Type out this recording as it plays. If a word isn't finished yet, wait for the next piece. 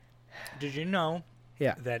Did you know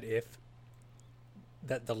Yeah. that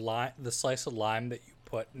the slice of lime that you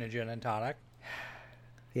put in a gin and tonic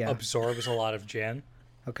Yeah. absorbs a lot of gin?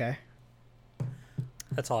 Okay.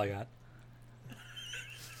 That's all I got.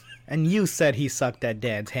 And you said he sucked at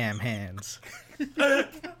Dad's ham hands.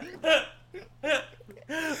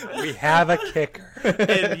 We have a kicker.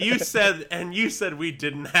 And you said we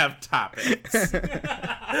didn't have topics.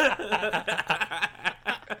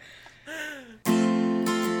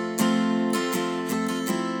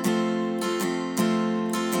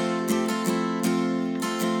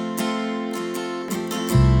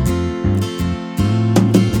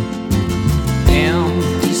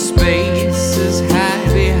 Empty spaces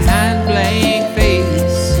hide behind blank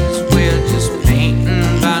faces. We're just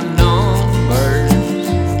painting by numbers,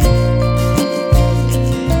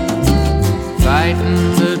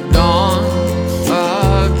 fighting the dawn.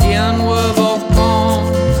 Again, we're both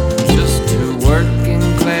gone, just two working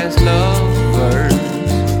class lovers.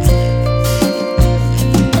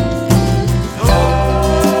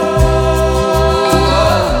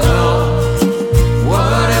 Oh no,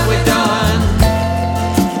 what have we done?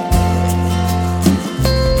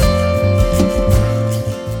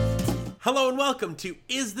 Hello and welcome to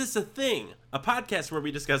Is This a Thing? A podcast where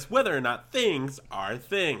we discuss whether or not things are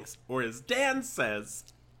things. Or as Dan says,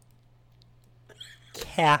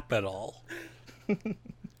 Capital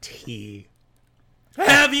T.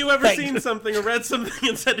 have you ever Thank seen you. something or read something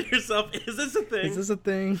and said to yourself, is this a thing? Is this a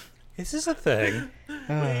thing? Is this a thing?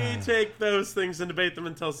 We take those things and debate them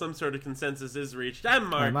until some sort of consensus is reached. I'm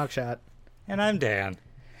Mark. My mugshot. And I'm Dan.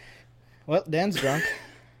 Well, Dan's drunk.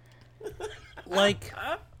 Like,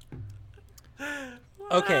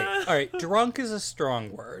 okay, all right. Drunk is a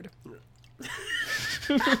strong word.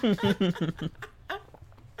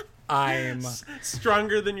 I'm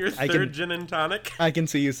Stronger than your I third can- gin and tonic. I can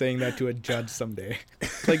see you saying that to a judge someday.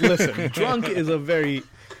 Like, listen, drunk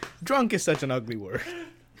is such an ugly word.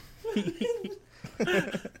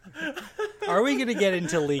 Are we going to get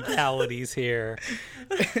into legalities here?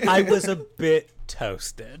 I was a bit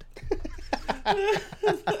toasted.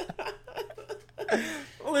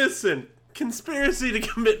 Listen, conspiracy to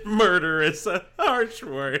commit murder is a harsh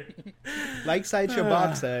word. Like Sideshow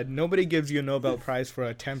Bob said, nobody gives you a Nobel Prize for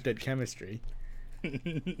attempt at chemistry.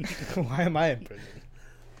 Why am I in prison?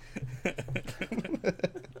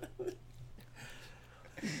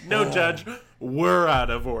 No, Judge, we're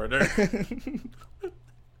out of order.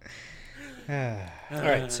 All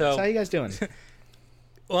right, So how so, you guys doing?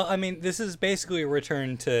 well, I mean, this is basically a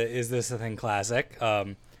return to Is This a Thing classic.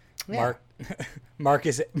 Mark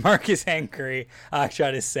is angry,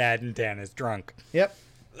 Akshat is sad, and Dan is drunk. Yep.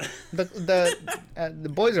 The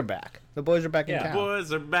boys are back. The boys are back in Yeah. town.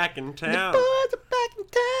 Boys are back in The town. boys are back in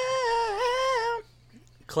town.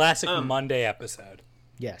 Classic Monday episode.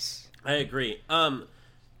 Yes. I agree.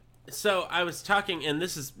 So I was talking, and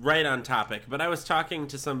this is right on topic, but I was talking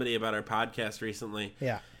to somebody about our podcast recently.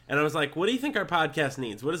 Yeah. And I was like, what do you think our podcast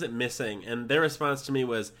needs? What is it missing? And their response to me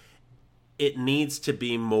was, it needs to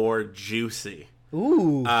be more juicy.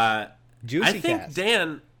 Ooh. Juicy I think, cast.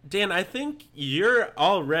 Dan, I think you're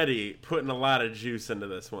already putting a lot of juice into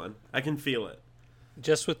this one. I can feel it.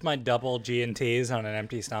 Just with my double G&Ts on an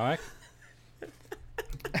empty stomach.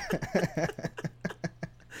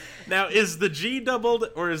 Now, is the G doubled,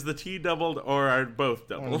 or is the T doubled, or are both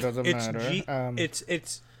doubled? Doesn't It's matter. G.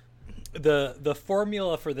 It's the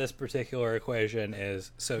formula for this particular equation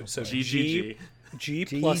is so GGG. G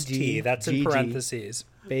plus T. That's in GG. parentheses,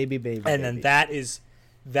 baby. and then that is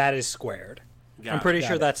squared. Got I'm it. pretty Got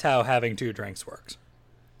sure it. that's how having two drinks works.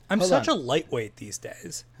 I'm Hold such on. a lightweight these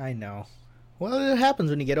days. I know. Well, it happens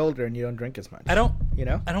when you get older and you don't drink as much. I don't,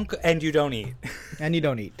 and you don't eat. And you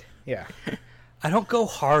don't eat. Yeah. I don't go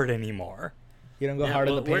hard anymore. You don't go Yeah, hard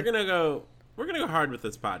well, in the paint. we're gonna go hard with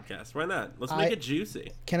this podcast. Why not? Let's make it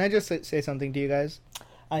juicy. Can I just say something to you guys?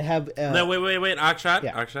 I have. No, wait, Akshat.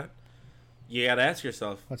 Yeah. Akshat. You gotta ask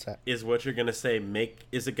yourself. What's that? Is what you're gonna say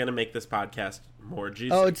is it gonna make this podcast more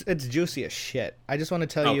juicy? Oh, it's juicy as shit. I just want to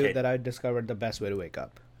tell Okay. you that I discovered the best way to wake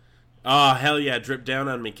up. Oh, hell yeah! Drip down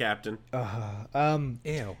on me, Captain.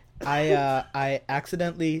 Ew. I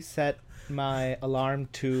accidentally set my alarm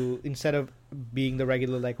to, instead of being the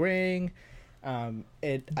regular like ring, I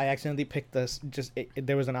accidentally picked this.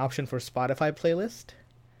 There was an option for Spotify playlist,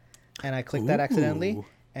 and I clicked that accidentally, Ooh.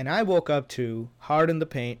 and I woke up to "Hard in the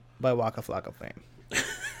Paint" by Waka Flocka Flame,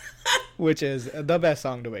 which is the best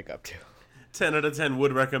song to wake up to. 10 out of 10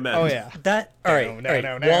 would recommend. Oh yeah. That all right. No, all right.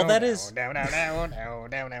 no, Well, no, that no, is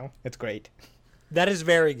no. It's great. that is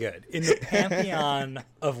very good in the pantheon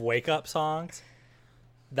of wake up songs.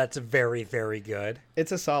 That's very, very good.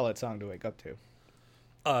 It's a solid song to wake up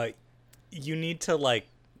to. you need to like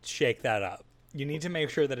shake that up. You need to make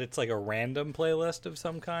sure that it's like a random playlist of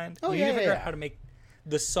some kind. Oh, you yeah, need to figure yeah. out how to make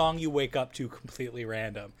the song you wake up to completely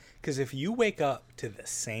random. Because if you wake up to the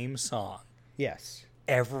same song Yes.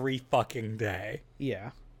 every fucking day,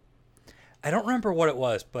 Yeah. I don't remember what it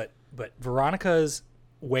was, but Veronica's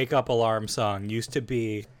wake up alarm song used to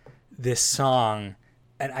be this song,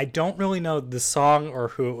 and I don't really know the song or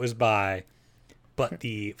who it was by, but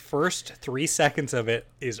the first 3 seconds of it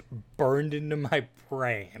is burned into my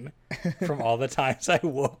brain from all the times I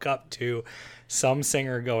woke up to some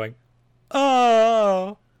singer going,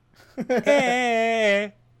 "Oh,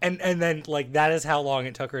 hey," and then like that is how long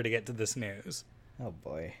it took her to get to the snooze. Oh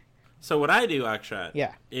boy. So what I do, Akshat,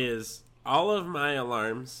 Yeah. is all of my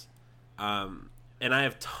alarms, and I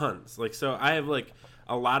have tons. Like, so I have like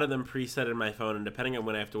a lot of them preset in my phone, and depending on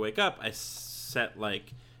when I have to wake up, I set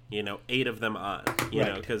like 8 of them on. You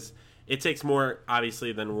know, Right. because it takes more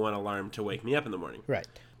obviously than one alarm to wake me up in the morning. Right.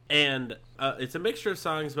 And it's a mixture of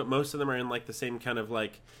songs, but most of them are in like the same kind of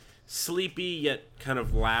like sleepy yet kind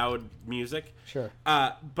of loud music. Sure.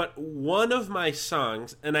 But one of my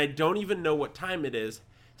songs, and I don't even know what time it is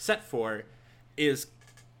set for, is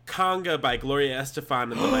Conga by Gloria Estefan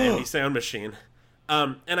and the Miami Sound Machine.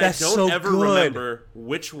 And That's I don't so ever good. remember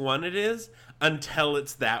which one it is until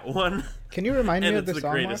it's that one. Can you remind me And of it's the the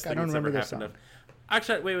song, greatest Mark? I thing don't that's ever remember this song. happened.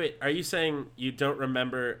 Actually, wait. Are you saying you don't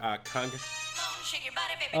remember Conga?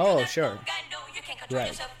 Oh, sure.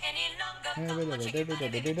 Right.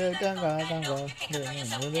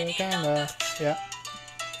 Yeah.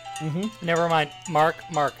 Never mind, Mark,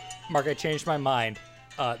 I changed my mind.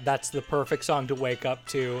 That's the perfect song to wake up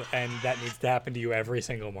to, and that needs to happen to you every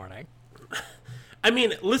single morning. I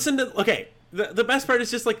mean, listen to... Okay, the best part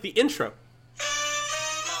is just, like, the intro.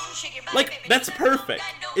 Like, that's perfect.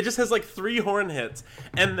 It just has, like, 3 horn hits,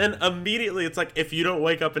 and then immediately it's like, if you don't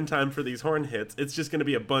wake up in time for these horn hits, it's just going to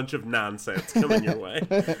be a bunch of nonsense coming your way.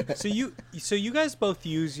 So you guys both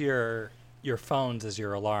use your phones as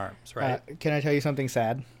your alarms, right? Can I tell you something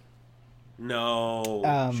sad?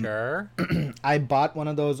 No. Sure. I bought one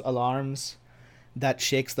of those alarms that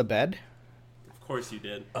shakes the bed. Of course you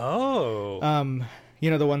did. Oh. You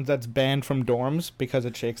know, the ones that's banned from dorms because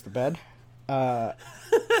it shakes the bed.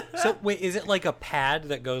 So wait, is it like a pad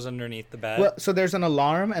that goes underneath the bed? Well, so there's an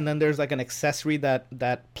alarm, and then there's like an accessory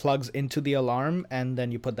that plugs into the alarm, and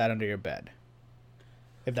then you put that under your bed.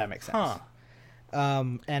 If that makes sense. Huh.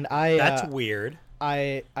 And I That's weird.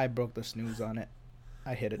 I broke the snooze on it.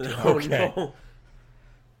 I hit it too hard. Okay. No.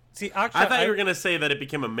 See, I actually, thought you were going to say that it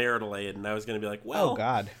became a marital aid, and I was going to be like, well, Oh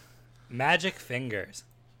God. magic fingers.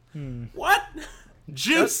 what?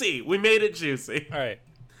 Juicy. We made it juicy. All right,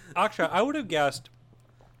 Aksha, I would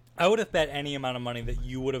have bet any amount of money that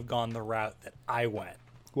you would have gone the route that I went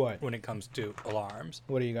What? when it comes to alarms.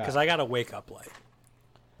 What do you got? Because I got a wake up light.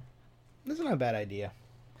 That's not a bad idea.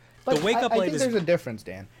 But wake up I light think is- there's a difference,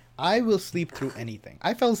 Dan. I will sleep through anything.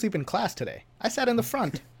 I fell asleep in class today. I sat in the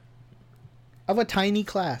front of a tiny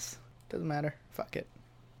class. Doesn't matter. Fuck it.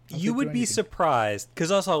 I'll You sleep would through be anything. surprised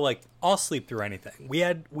because also like I'll sleep through anything. We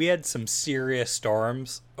had some serious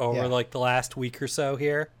storms over Yeah. like the last week or so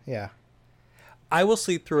here. Yeah. I will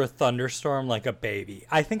sleep through a thunderstorm like a baby.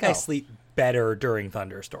 I think I Oh. sleep better during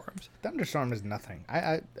thunderstorms. Thunderstorm is nothing.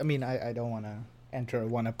 I mean, I don't want to enter a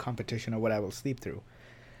one-up competition of what I will sleep through.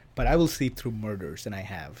 But I will sleep through murders, and I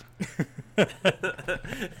have.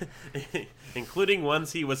 Including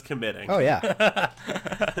ones he was committing. Oh, yeah.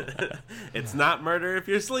 It's not murder if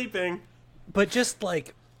you're sleeping. But just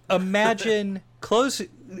like imagine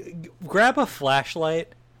grab a flashlight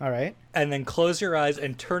All right. and then close your eyes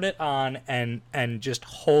and turn it on and just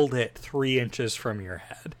hold it 3 inches from your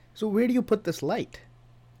head. So where do you put this light?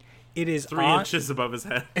 It is 3 on, inches above his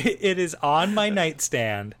head. It is on my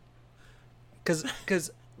nightstand. Cause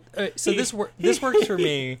so this works for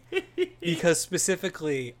me because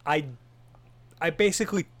specifically I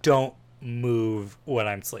basically don't move when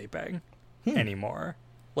I'm sleeping anymore.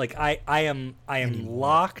 Like I am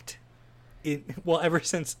locked in, well, ever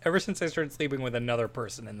since I started sleeping with another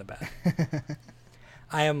person in the bed.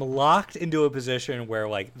 I am locked into a position where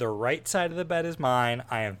like the right side of the bed is mine.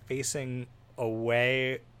 I am facing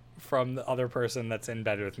away from the other person that's in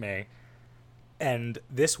bed with me. And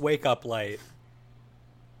this wake up light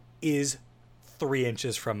is 3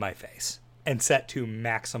 inches from my face and set to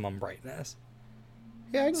maximum brightness.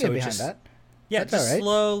 Yeah, I can So get it behind just- that. Yeah, That's it just all right.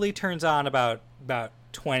 slowly turns on about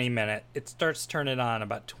 20 minutes. It starts turning on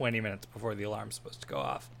about 20 minutes before the alarm's supposed to go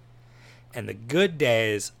off. And the good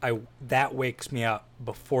days, that wakes me up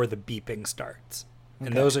before the beeping starts.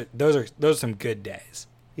 And Okay. those are some good days.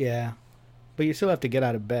 Yeah. But you still have to get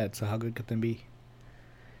out of bed, so how good could they be?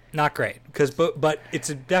 Not great, but it's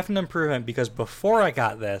a definite improvement because before I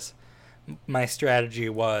got this, my strategy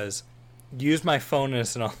was use my phone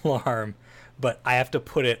as an alarm, but I have to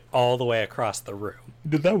put it all the way across the room.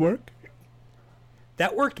 Did that work?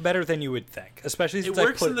 That worked better than you would think, especially since It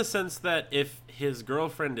works in the sense that if his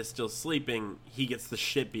girlfriend is still sleeping, he gets the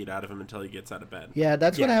shit beat out of him until he gets out of bed. Yeah,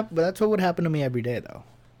 that's Yeah. That's what would happen to me every day, though.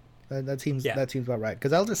 That seems Yeah. about right.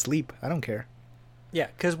 Because I'll just sleep. I don't care. Yeah,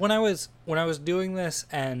 because when I was doing this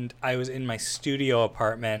and I was in my studio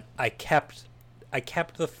apartment, I kept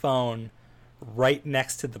the phone right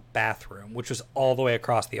next to the bathroom, which was all the way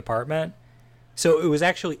across the apartment. So it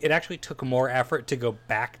actually took more effort to go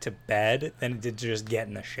back to bed than it did to just get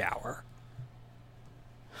in the shower.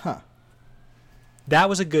 Huh. That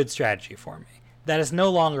was a good strategy for me. That is no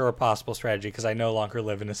longer a possible strategy because I no longer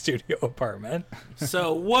live in a studio apartment.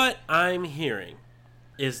 So what I'm hearing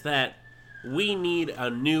is that we need a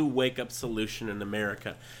new wake-up solution in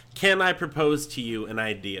America. Can I propose to you an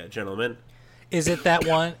idea, gentlemen? Is it that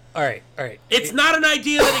one? All right. It's not an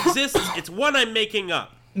idea that exists. It's one I'm making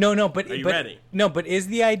up. No, but Are you but, ready? No, but is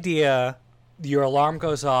the idea your alarm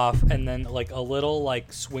goes off and then like a little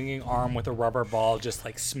like swinging arm with a rubber ball just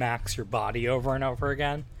like smacks your body over and over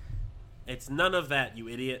again? It's none of that, you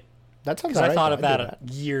idiot. That sounds Because I alright, thought though. of I'd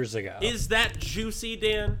do that years ago. Is that juicy,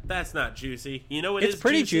 Dan? That's not juicy. You know what It's is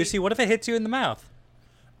pretty juicy. What if it hits you in the mouth?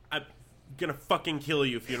 I'm gonna fucking kill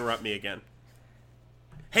you if you interrupt me again.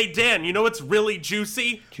 Hey, Dan, you know what's really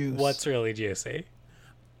juicy? Juice. What's really juicy?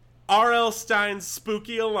 R.L. Stein's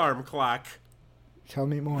spooky alarm clock, Tell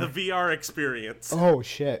me more. the VR experience. Oh,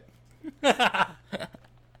 shit.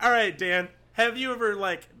 All right, Dan, have you ever,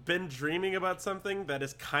 like, been dreaming about something that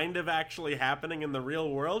is kind of actually happening in the real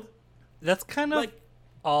world? That's kind of Like-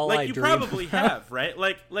 all I Like, you dream probably about. have, right?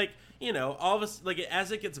 Like, you know, all of us, like,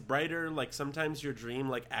 as it gets brighter, like, sometimes your dream,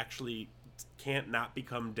 like, actually can't not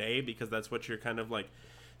become day because that's what you're kind of, like,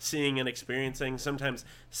 seeing and experiencing. Sometimes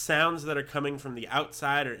sounds that are coming from the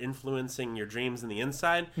outside are influencing your dreams in the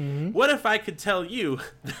inside. What if I could tell you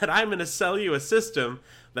that I'm going to sell you a system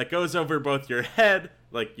that goes over both your head,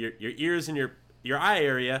 like your ears and your eye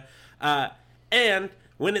area, and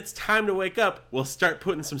when it's time to wake up, we'll start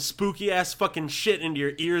putting some spooky ass fucking shit into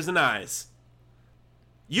your ears and eyes.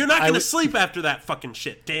 You're not going to would- sleep after that fucking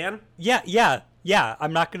shit, Dan. Yeah.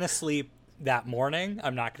 I'm not gonna sleep that morning.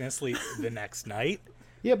 I'm not gonna sleep the next night.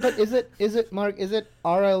 Yeah, but is it, Mark, is it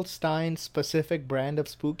R.L. Stein's specific brand of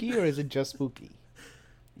spooky, or is it just spooky?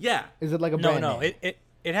 Yeah. Is it like a No, brand name?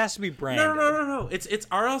 it has to be branded. No. It's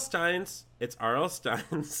R.L. Stein's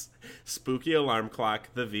spooky alarm clock,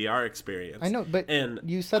 the VR experience. I know, but and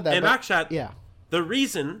you said that. And but, Akshat, yeah. the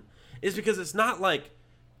reason is because it's not like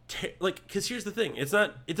because here's the thing,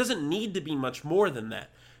 it doesn't need to be much more than that,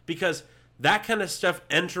 because that kind of stuff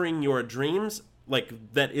entering your dreams, like,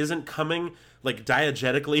 that isn't coming like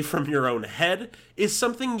diegetically from your own head, is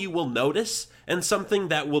something you will notice and something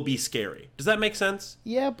that will be scary. Does that make sense?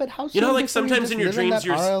 Yeah, but how You know, soon like, before sometimes just in your live dreams that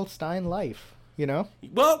you're R.L. Stein life, you know?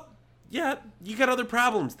 Well, yeah, you got other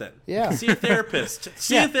problems then. Yeah. See a therapist.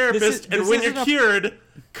 Yeah, And when this you're isn't a- cured,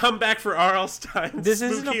 come back for R.L. Stein's This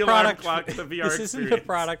isn't spooky a alarm product. clock, the VR This isn't a experience.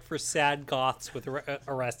 product for sad goths with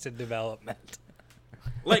arrested development.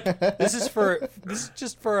 Like, This is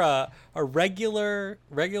just for a regular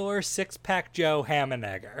 6-pack Joe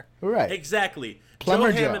Hammenegger. Right. exactly.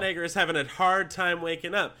 Plumber Joe Joe. Hammenegger is having a hard time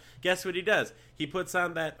waking up. Guess what he does? He puts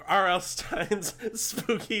on that R.L. Stein's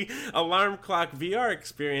spooky alarm clock VR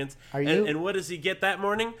experience. Are you- And what does he get that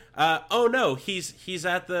morning? Oh no, he's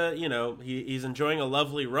at the, he's enjoying a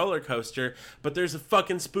lovely roller coaster, but there's a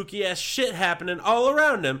fucking spooky ass shit happening all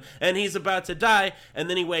around him, and he's about to die, and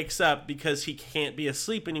then he wakes up because he can't be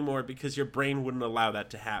asleep anymore because your brain wouldn't allow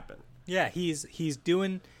that to happen. Yeah, he's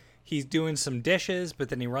doing some dishes, but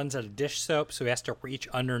then he runs out of dish soap, so he has to reach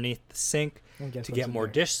underneath the sink And guess to what's get in more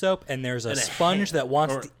there? dish soap, and there's a And a sponge hand, that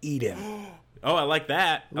wants or- to eat him. Oh, I like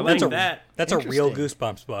that. I That's like a that. that's a real Interesting.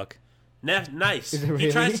 Goosebumps book. Nice. Is it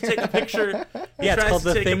He tries to really? take a picture. He Yeah, it's tries called to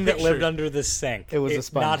The take a Thing That Lived picture. Under the Sink. It was a Not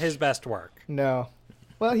sponge. his best work. No.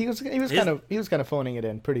 Well, he was His- kind of phoning it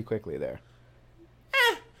in pretty quickly there.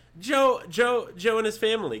 Joe and his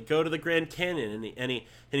family go to the Grand Canyon, and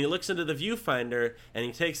he looks into the viewfinder, and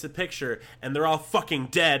he takes the picture, and they're all fucking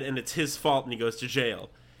dead, and it's his fault, and he goes to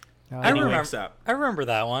jail. And he wakes up. I remember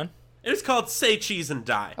that one. It was called "Say Cheese and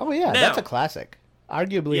Die." Oh yeah, Now, that's a classic.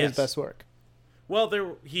 Arguably Yes. his best work.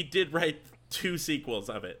 Well, he did write 2 sequels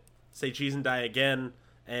of it: "Say Cheese and Die Again,"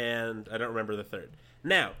 and I don't remember the third.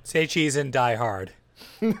 Now, Say Cheese and Die Hard.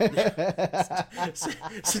 no,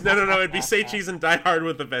 it'd be "Say Cheese and Die Hard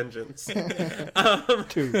with a Vengeance."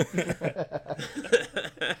 Two.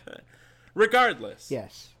 Regardless,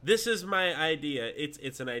 Yes. this is my idea.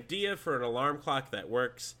 It's an idea for an alarm clock that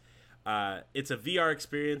works. It's a VR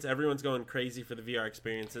experience. Everyone's going crazy for the VR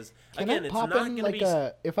experiences. Can Again, I it's pop not in going to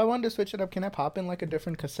like be. if I wanted to switch it up, can I pop in like a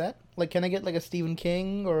different cassette? Like, can I get like a Stephen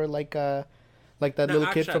King or like that No, little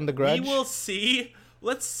kid Akshat, from The Grudge? We will see.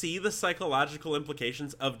 Let's see the psychological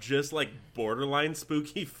implications of just like borderline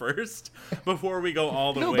spooky first before we go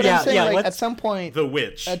all the No, way. but Yeah, I'm saying yeah, like let's- at some point. The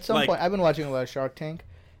witch. At some Like, point, I've been watching a lot of Shark Tank.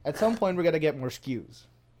 At some point, we're gonna get more skews.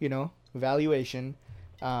 You know, valuation,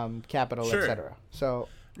 capital, Sure. etc. So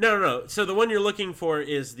No. So the one you're looking for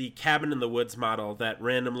is the cabin in the woods model that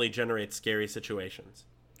randomly generates scary situations.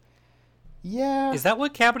 yeah, Is that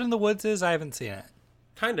what Cabin in the Woods is? I haven't seen it.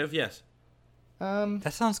 Kind of, yes.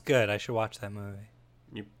 That sounds good. I should watch that movie.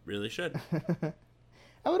 You really should.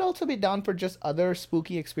 I would also be down for just other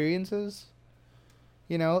spooky experiences.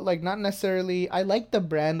 You know, like not necessarily. I like the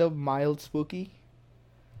brand of mild spooky.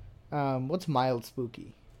 What's mild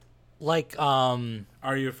spooky? Like,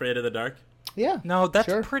 Are you afraid of the dark? Yeah. no, that's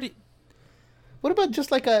Sure. pretty. What about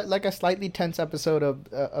just like a slightly tense episode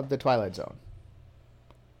of the Twilight Zone?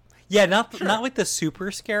 Yeah, not like the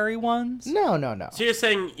super scary ones. No. So you're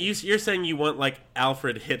saying you want like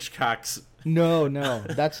Alfred Hitchcock's No.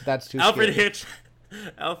 That's too scary.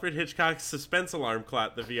 Alfred Hitchcock's suspense alarm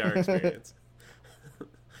clock, the VR experience.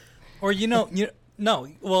 Or no.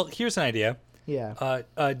 Well, here's an idea. Yeah.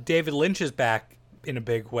 David Lynch is back in a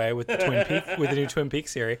big way with the new Twin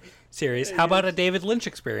Peaks series. How about a David Lynch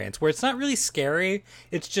experience where it's not really scary,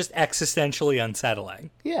 it's just existentially unsettling.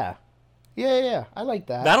 Yeah. I like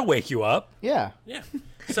that. That'll wake you up. Yeah. Yeah.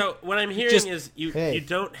 So what I'm hearing Just- is you Hey.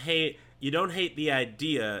 don't hate the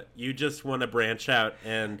idea. You just want to branch out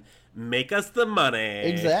and make us the money.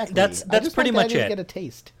 Exactly. That's I just pretty want much the idea it. to get a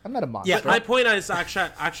taste. I'm not a monster. Yeah, My point is,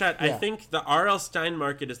 Akshat, I Yeah. think the R.L. Stein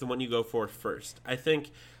market is the one you go for first. I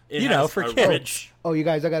think it You know, has for a kids. rich. Oh, you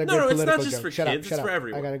guys, I got a No, good no, it's political not just joke. for Shut kids, up, it's shut for up.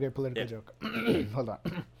 everyone. I got a good political Yeah. joke. Hold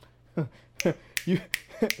on. You,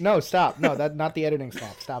 no, stop. No, that not the editing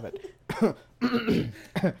stop. Stop it.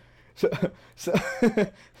 So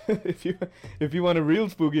if you want a real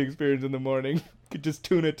spooky experience in the morning, you could just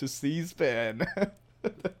tune it to C-SPAN.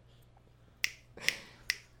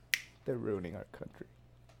 They're ruining our country.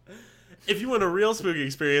 If you want a real spooky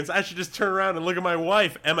experience, I should just turn around and look at my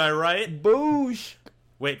wife. Am I right? Boosh.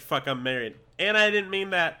 Wait, fuck, I'm married. And I didn't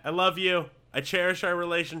mean that. I love you. I cherish our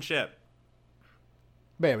relationship.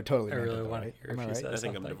 Man, we totally I meant really it, though, want to right? hear Am if I you right? said I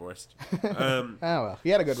think I'm something. divorced. Oh well,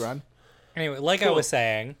 you had a good run. Anyway, like I Cool. was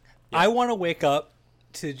saying, I want to wake up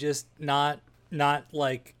to just not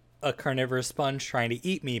like a carnivorous sponge trying to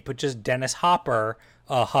eat me, but just Dennis Hopper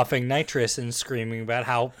huffing nitrous and screaming about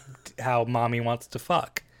how mommy wants to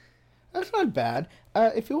fuck. That's not bad.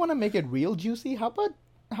 If you want to make it real juicy, how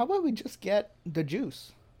about we just get the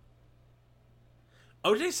juice?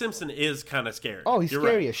 O.J. Simpson is kind of scary. Oh, he's You're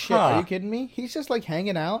scary right. as shit. Are Huh. you kidding me? He's just like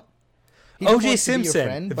hanging out. He just O.J. wants to be your Simpson,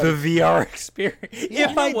 friend, but- the VR experience. If You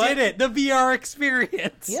know I what? did it, the VR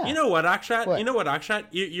experience. Yeah. You know what, Akshat? What? You know what, Akshat?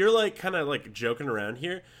 You're like kind of like joking around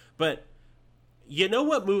here, but you know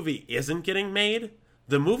what movie isn't getting made?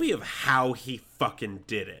 The movie of how he fucking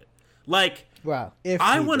did it. Like, Wow. If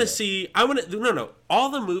I he want to did. see. I want to. No. All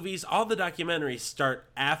the movies, all the documentaries start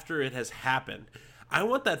after it has happened. I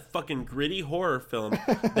want that fucking gritty horror film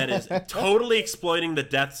that is totally exploiting the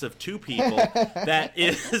deaths of two people.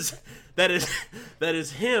 That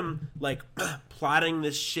is him like plotting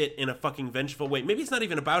this shit in a fucking vengeful way. Maybe it's not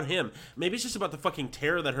even about him. Maybe it's just about the fucking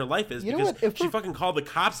terror that her life is You know because what? If she we're- fucking called the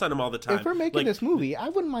cops on him all the time. If we're making Like, this movie, I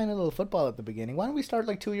wouldn't mind a little football at the beginning. Why don't we start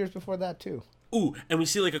like 2 years before that too? ooh, and we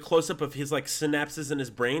see like a close up of his like synapses in his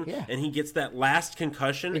brain, Yeah. and he gets that last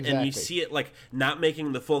concussion, and you Exactly. see it like not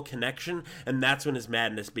making the full connection, and that's when his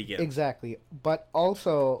madness begins. Exactly. But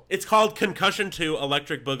also, It's called Concussion 2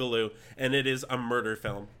 Electric Boogaloo, and it is a murder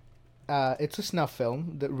film. it's a snuff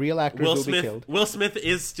film. The real actors will be killed. Will Smith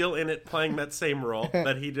is still in it playing that same role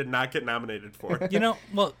that he did not get nominated for. You know,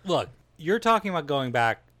 well, look, you're talking about going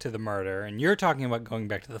back to the murder, and you're talking about going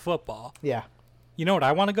back to the football. Yeah, You know what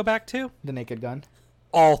I want to go back to? the Naked Gun.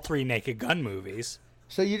 All 3 Naked Gun movies.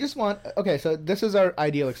 So you just want okay. So this is our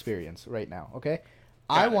ideal experience right now. Okay,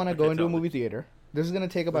 I Got it. want to go Okay, into a tell me. movie theater. This is gonna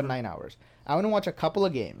take about 9 hours. I want to watch a couple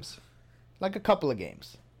of games, like a couple of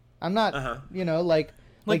games. I'm not,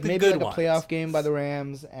 like the maybe good like ones. a playoff game by the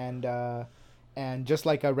Rams and just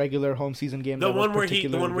like a regular home season game. The that was one where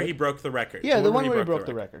particularly he broke. broke the record. The one where he broke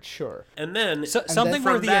the record. Sure. And then So, something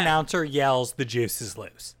from where the that- announcer yells, "The juice is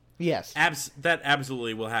loose." Yes. That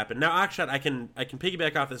absolutely will happen. Now, Akshat, I can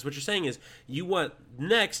piggyback off this. What you're saying is you want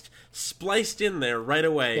next spliced in there right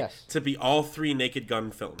away Yes. to be all 3 Naked Gun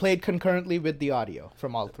films. Played concurrently with the audio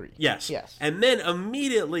from all 3. Yes. Yes. And then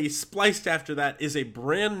immediately spliced after that is a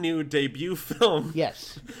brand new debut film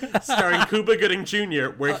Yes. starring Cuba Gooding Jr.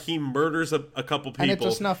 where he murders a couple people And it's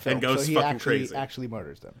a snuff film, and goes so he fucking actually crazy.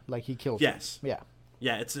 murders them. Like, he kills Yes. them. Yeah.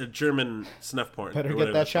 Yeah, it's a German snuff porn. Better or get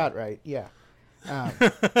whatever that it's shot called. right. Yeah.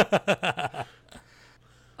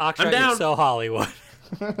 Akshat, down. you're so Hollywood.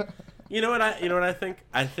 You know what I think?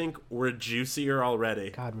 I think we're juicier already.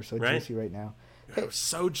 God, we're so Right? juicy right now. We're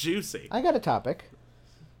so juicy. I got a topic.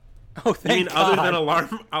 Oh, I thank mean, God. other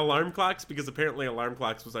than alarm clocks, because apparently alarm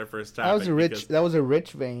clocks was our first topic. That was a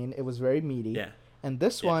rich vein. It was very meaty. Yeah. And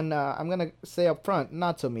this Yeah. one, I'm gonna say up front,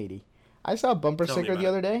 not so meaty. I saw a bumper Tell me sticker the about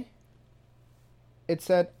other day. It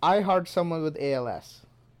said, "I heart someone with ALS."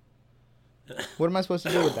 What am I supposed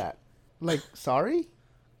to do with that? Like, sorry?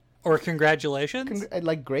 Or congratulations.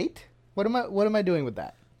 Like, great? What am I doing with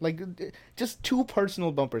that? Like, just 2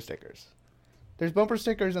 personal bumper stickers. There's bumper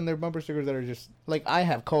stickers and there are bumper stickers that are just like, I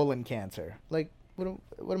have colon cancer. Like, what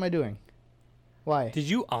am I doing? Why? Did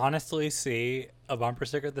you honestly see a bumper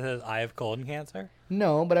sticker that says "I have colon cancer"?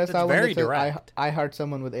 No, but I saw one very that said, direct. I heart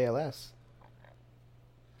someone with ALS.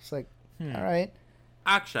 It's like, all right.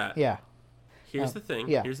 Akshat. Yeah. Here's the thing.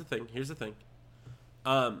 yeah. Here's the thing.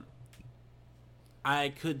 I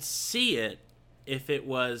could see it if it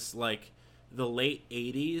was like the late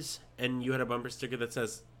 80s and you had a bumper sticker that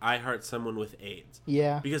says "I heart someone with AIDS."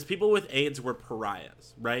 Yeah. Because people with AIDS were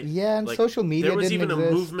pariahs, right? Yeah, and social media there was didn't even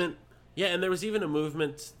exist. a movement. Yeah, and there was even a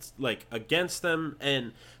movement like against them,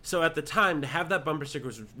 and so at the time to have that bumper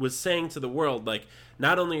sticker was saying to the world like,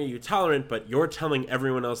 not only are you tolerant, but you're telling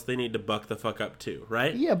everyone else they need to buck the fuck up too,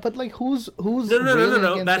 right? Yeah, but like, who's No. railing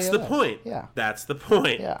against That's the ALS? point. Yeah. That's the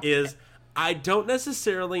point. Yeah. Is I don't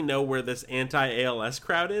necessarily know where this anti-ALS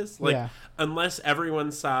crowd is. Like, Yeah. unless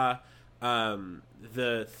everyone saw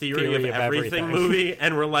the Theory of Theory of Everything Everything. movie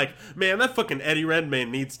and we're like, man, that fucking Eddie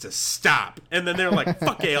Redmayne needs to stop. And then they're like,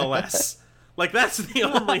 fuck ALS. Like, that's the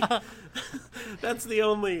only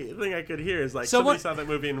thing I could hear is like Someone- somebody saw that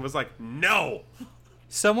movie and was like, no.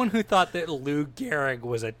 Someone who thought that Lou Gehrig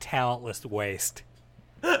was a talentless waste.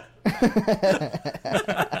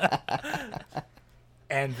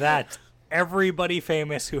 And that's everybody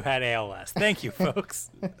famous who had ALS. Thank you, folks.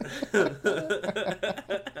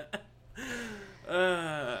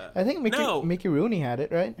 I think No. Mickey Rooney had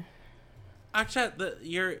it, right? Akshat,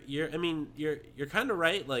 you're kind of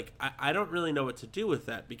right. Like, I don't really know what to do with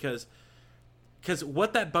that because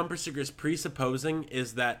what that bumper sticker is presupposing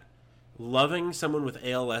is that loving someone with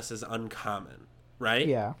ALS is uncommon, right?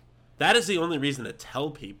 Yeah. That is the only reason to tell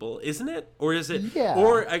people, isn't it? Or is it? Yeah.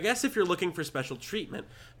 Or I guess if you're looking for special treatment,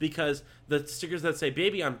 because the stickers that say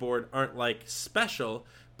 "baby on board" aren't like special,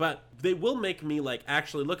 but they will make me like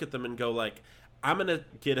actually look at them and go like, I'm gonna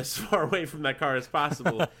get as far away from that car as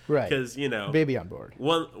possible, Right. Because Baby on board.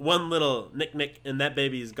 one little nick and that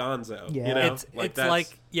baby's gonzo. Yeah. You know? It's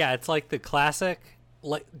that's- like the classic,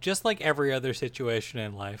 like just like every other situation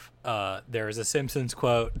in life. There is a Simpsons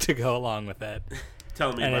quote to go along with it.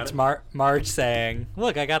 Tell me And about it's it. Marge saying,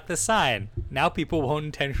 "Look, I got this sign. Now people won't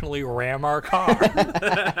intentionally ram our car."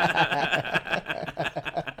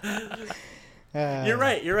 You're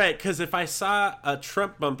right. Because if I saw a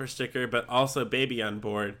Trump bumper sticker but also baby on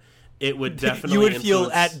board, it would definitely You would feel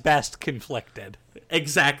influence- at best conflicted.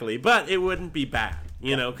 Exactly, but it wouldn't be bad,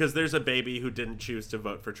 because there's a baby who didn't choose to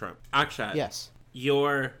vote for Trump. Akshat, Yes.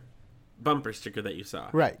 your bumper sticker that you saw.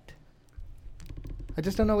 Right. I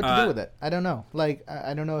just don't know what to do with it. I don't know. Like,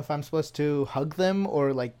 I don't know if I'm supposed to hug them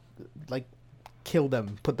or like kill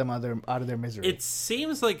them, put them out of their misery. It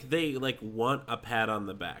seems like they want a pat on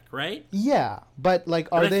the back, right? Yeah, but like,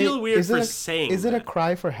 are But I they? feel weird is for it a, saying Is it a that.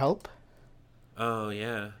 cry for help? Oh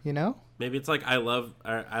yeah, You know? maybe it's like I love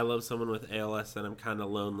someone with ALS and I'm kind of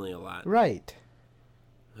lonely a lot. Right.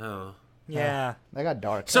 Oh, Yeah. That got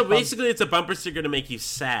dark. so basically it's a bumper sticker to make you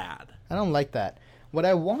sad. I don't like that. What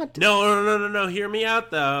I want. No. Hear me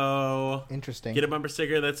out though. Interesting. Get a bumper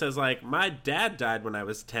sticker that says like, "My dad died when I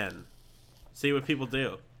was 10." See what people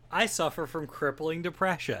do. I suffer from crippling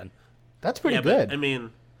depression. That's pretty Yeah, good. but I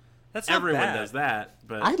mean, That's not everyone bad. does that.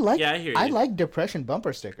 But I like. Yeah, I hear you. I like depression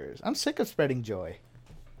bumper stickers. I'm sick of spreading joy.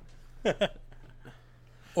 My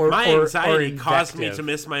or anxiety caused me invective. to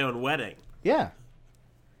miss my own wedding. Yeah.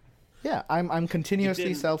 Yeah, I'm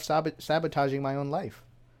continuously didn't- sabotaging my own life.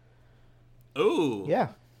 Ooh. Yeah.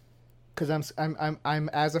 Because I'm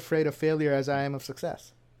as afraid of failure as I am of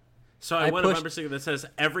success. So I I want a pushed- bumper sticker that says,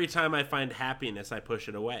 "Every time I find happiness, I push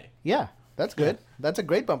it away." Yeah. That's good. That's a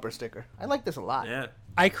great bumper sticker. I like this a lot. Yeah.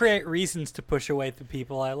 I create reasons to push away the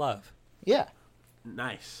people I love. Yeah.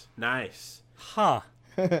 Nice. Nice. Huh.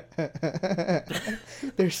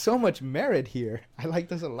 There's so much merit here. I like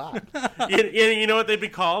this a lot. You know what they'd be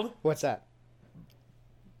called? What's that?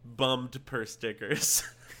 Bummed per stickers.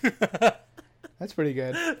 That's pretty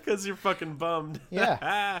good. Because you're fucking bummed.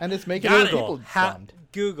 Yeah. And it's making Got other it. people bummed.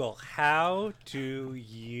 Google, how do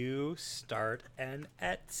you start an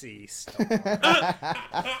Etsy store?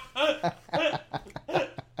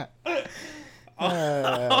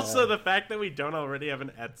 Also, the fact that we don't already have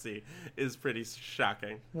an Etsy is pretty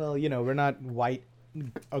shocking. Well, we're not white,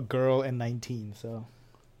 a girl, and 19, so.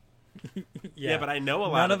 Yeah, but I know a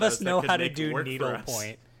lot None of of us those that know could how to make do work for us.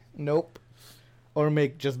 needlepoint. Nope. Or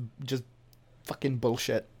make just fucking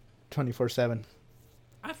bullshit 24/7.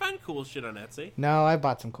 I find cool shit on Etsy. No, I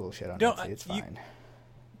bought some cool shit on No, Etsy. It's you- fine.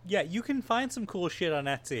 Yeah, you can find some cool shit on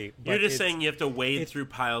Etsy. But You're just it's- saying you have to wade through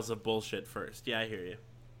piles of bullshit first. Yeah, I hear you.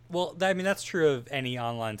 Well, I mean that's true of any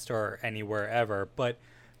online store anywhere ever, but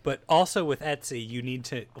also with Etsy, you need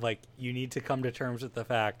to come to terms with the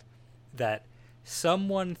fact that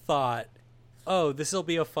someone thought, "Oh, this will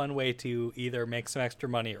be a fun way to either make some extra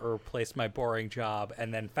money or replace my boring job,"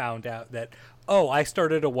 and then found out that, "Oh, I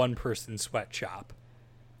started a one-person sweatshop."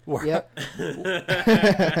 Yep.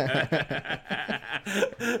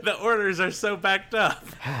 The orders are so backed up.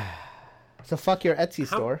 So fuck your Etsy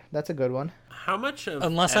store. That's a good one. How much of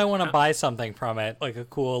Unless I want to buy something from it, like a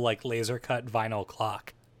cool laser cut vinyl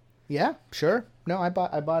clock. Yeah, sure. No, I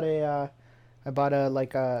bought a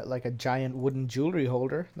like a giant wooden jewelry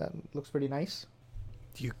holder that looks pretty nice.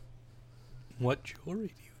 What jewelry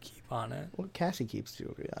do you keep on it? Well, Cassie keeps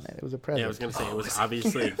jewelry on it. It was a present. Yeah, I was gonna say it was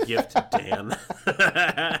obviously a gift to Dan.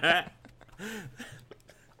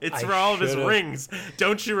 It's I for all of his should've- rings.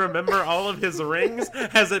 Don't you remember all of his rings?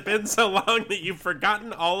 Has it been so long that you've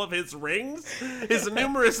forgotten all of his rings? His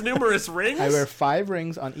numerous rings? I wear 5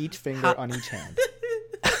 rings on each finger on each hand.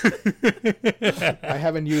 I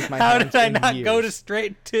haven't used my How hands did I in not years. go to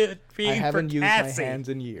straight to being I haven't for used Cassie? my hands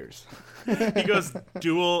in years. He goes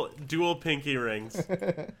dual pinky rings.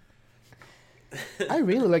 I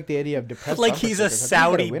really like the idea of depressed. Like bumper he's a stickers. I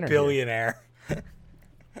think we got Saudi winner here. billionaire.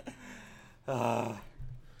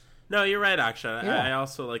 No, you're right, Akshay. Yeah. I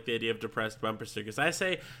also like the idea of depressed bumper stickers. I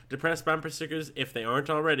say depressed bumper stickers, if they aren't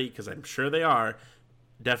already, because I'm sure they are,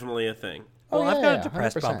 definitely a thing. Well, Oh, I've yeah, got yeah, a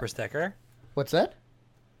depressed 100%. bumper sticker. What's that?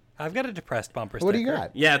 I've got a depressed bumper sticker. What do you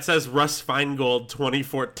got? Yeah, it says Russ Feingold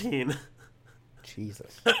 2014.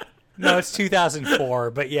 Jesus. No, it's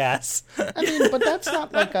 2004, but yes. I mean, but that's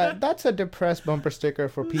not that's a depressed bumper sticker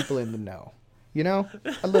for people in the know.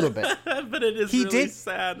 A little bit. But it is He really did.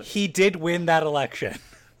 sad. He did win that election.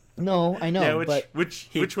 No, I know, Yeah, but which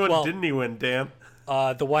one well- didn't he win, Dan?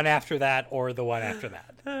 The one after that, or the one after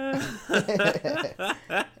that.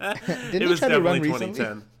 didn't It he was try to run definitely recently?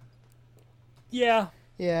 2010. Yeah.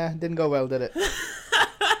 Yeah, didn't go well, did it?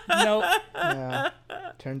 No. Yeah.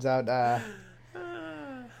 Turns out,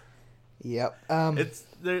 yep.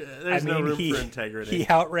 There's no room for integrity. He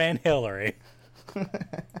outran Hillary.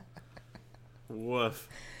 Woof.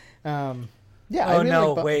 Yeah, Oh, I really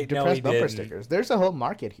no, like wait, no, depressed he bumper didn't. stickers. There's a whole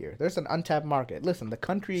market here. There's an untapped market. Listen, the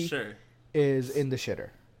country Sure. is in the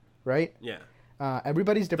shitter, right? Yeah.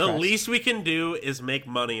 Everybody's The depressed. least we can do is make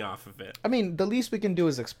money off of it. I mean, the least we can do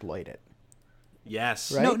is exploit it.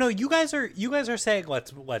 Yes. Right? No, you guys are saying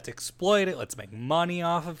let's exploit it, let's make money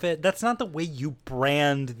off of it. That's not the way you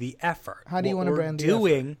brand the effort. How do you What wanna we're brand the effort?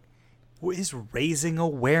 doing is raising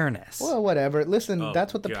awareness. Well, whatever. Listen, Oh,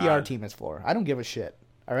 that's what the PR God. team is for. I don't give a shit.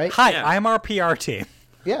 All right? Hi, Yeah. I'm our PR team.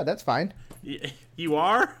 Yeah, that's fine. You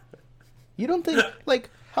are? You don't think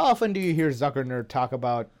how often do you hear Zuckerberg talk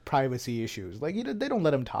about privacy issues? They don't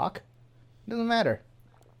let him talk. It doesn't matter.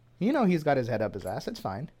 He's got his head up his ass. It's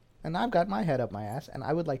fine. And I've got my head up my ass, and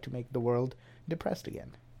I would like to make the world depressed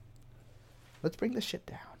again. Let's bring this shit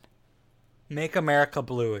down. Make America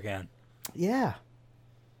blue again. Yeah.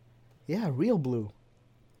 Yeah, real blue.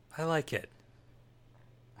 I like it.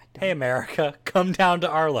 Hey, America, come down to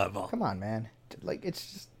our level. Come on, man.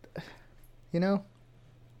 It's just,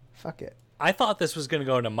 fuck it. I thought this was going to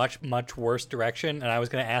go in a much, much worse direction, and I was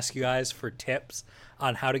going to ask you guys for tips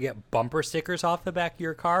on how to get bumper stickers off the back of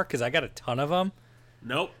your car, because I got a ton of them.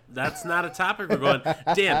 Nope, that's not a topic we're going.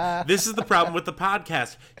 Dan, this is the problem with the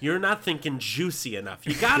podcast. You're not thinking juicy enough.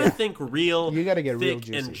 You gotta think real. You gotta get real thick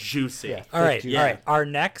juicy. and juicy. Yeah. All right, juicy. all right. Our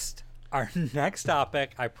next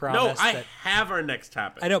topic, I promise. No, I that, have our next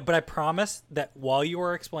topic. I know, but I promise that while you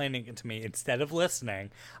are explaining it to me, instead of listening,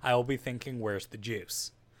 I will be thinking, "Where's the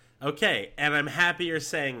juice?" Okay, and I'm happy you're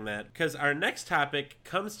saying that because our next topic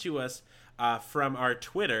comes to us from our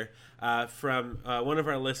Twitter, from one of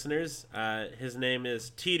our listeners. His name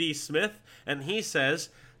is TD Smith, and he says,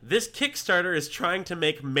 "This Kickstarter is trying to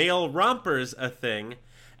make male rompers a thing,"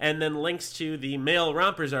 and then links to the male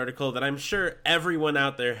rompers article that I'm sure everyone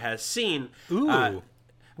out there has seen. Ooh,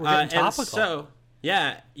 we're getting topical. And so,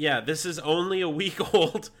 yeah, this is only a week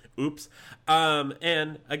old. Oops.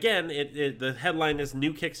 And again, the headline is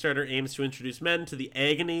 "New Kickstarter aims to introduce men to the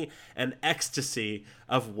agony and ecstasy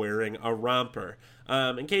of wearing a romper."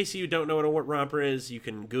 In case you don't know what a romper is, you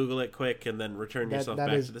can Google it quick and then return yourself back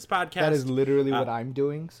to this podcast. That is literally what I'm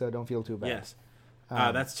doing, so don't feel too bad. Yes.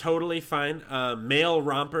 That's totally fine. Male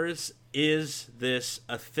rompers, is this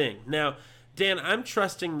a thing? Now, Dan, I'm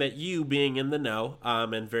trusting that you, being in the know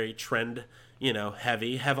and very trend,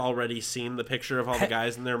 heavy, have already seen the picture of all the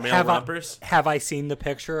guys in their male rompers. Have I seen the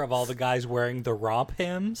picture of all the guys wearing the romp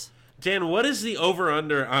hymns? Dan, what is the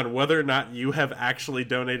over-under on whether or not you have actually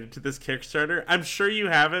donated to this Kickstarter? I'm sure you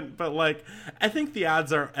haven't, but, I think the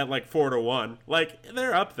odds are at, 4-1.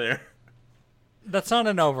 They're up there. That's not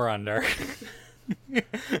an over-under.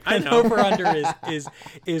 I An know. over-under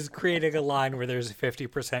is creating a line where there's a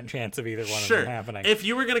 50% chance of either one of them happening. If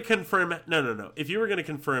you were going to confirm... No. If you were going to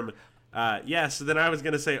confirm yes, then I was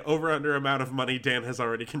going to say over-under amount of money Dan has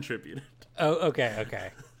already contributed. Oh, okay.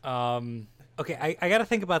 Okay, I got to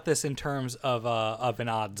think about this in terms of an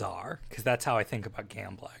odds are, because that's how I think about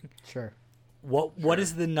gambling. Sure. What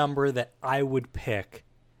is the number that I would pick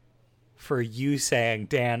for you saying,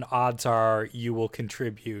 Dan, odds are you will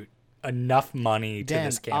contribute enough money to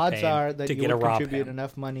this campaign odds are that to you get a will romp contribute hymn?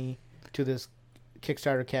 enough money to this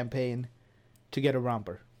Kickstarter campaign to get a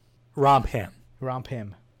romper. Romp him. Romp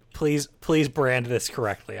him. Please brand this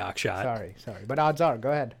correctly, Akshat. Sorry. But odds are,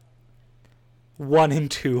 go ahead. 1 in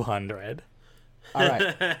 200. All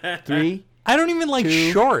right. 3, I don't even like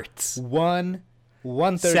 2, shorts. 1,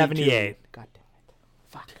 132. 78. God damn it.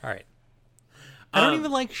 Fuck. All right. I don't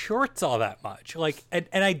even like shorts all that much.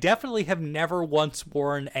 And I definitely have never once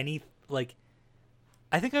worn any,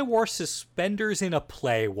 I think I wore suspenders in a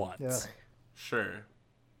play once. Ugh. Sure.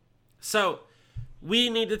 So, we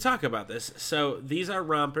need to talk about this. So, these are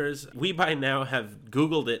rompers. We by now have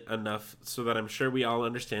Googled it enough so that I'm sure we all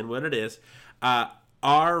understand what it is.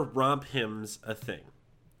 Are romp hymns a thing?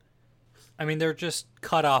 I mean, they're just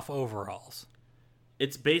cut off overalls,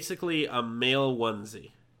 It's basically a male onesie.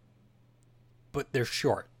 but they're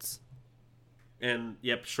shorts. And,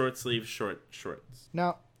 yep, short sleeve, shorts.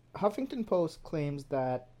 Now, Huffington Post claims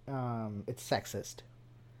that it's sexist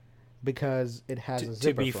because it has a To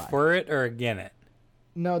zipper be fly. for it or again it?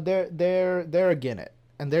 No, they're again it,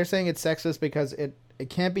 and they're saying it's sexist because it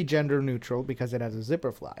can't be gender neutral because it has a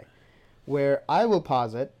zipper fly. Where I will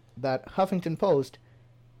posit that Huffington Post,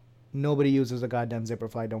 nobody uses a goddamn zipper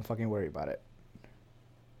fly. Don't fucking worry about it.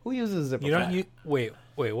 Who uses a zipper You fly? don't. Wait.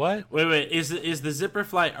 What? Wait. Is the zipper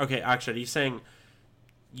fly... Okay, actually, he's saying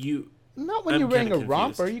you... Not when I'm you're wearing a kinda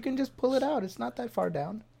romper. confused. You can just pull it out. It's not that far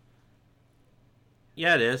down.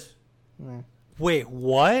 Yeah, it is. Yeah. Wait,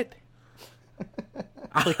 what?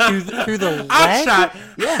 Like through the leg? Outshot!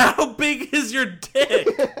 How big is your dick?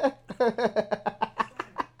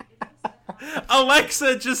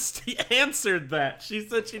 Alexa just answered that. She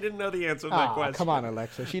said she didn't know the answer to that Ah, question. come on,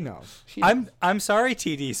 Alexa. She knows. I'm sorry,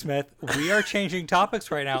 TD Smith. We are changing topics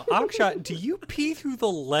right now. Akshat, do you pee through the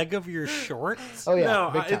leg of your shorts? Oh yeah, No,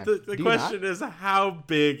 big time. the Do you question is how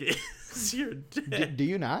big is your dick? not? Do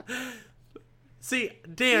you not? See,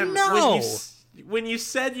 Dan, No. when you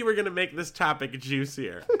said you were going to make this topic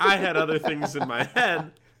juicier, I had other things in my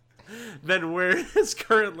head than where it has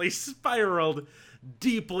currently spiraled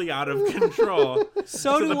deeply out of control.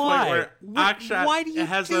 So to do the point I. where Akshat Why do you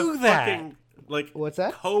has do a that? fucking What's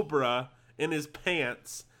that? cobra in his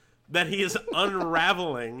pants that he is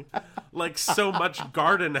unraveling like so much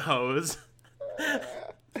garden hose. Can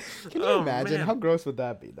you Oh, imagine man. how gross would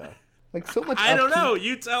that be though? Like so much. I don't upkeep- know.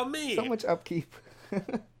 You tell me. So much upkeep.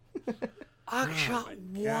 Akshat,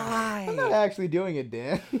 why? I'm not actually doing it,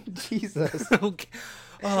 Dan. Jesus. Okay.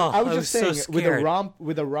 Oh, I was just saying so with scared.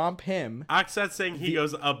 a romp him. Akshat's saying he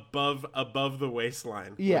goes above the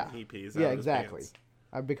waistline. Yeah. When he pees. Yeah, out of his exactly. pants.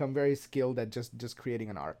 I've become very skilled at just creating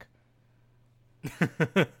an arc.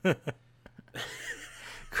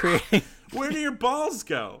 Creating. Where do your balls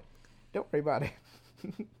go? Don't worry about it.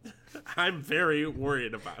 I'm very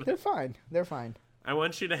worried about it. They're fine. They're fine. I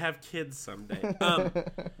want you to have kids someday.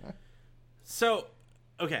 So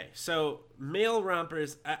male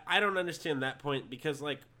rompers, I don't understand that point because,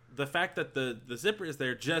 like, the fact that the zipper is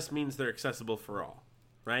there just means they're accessible for all,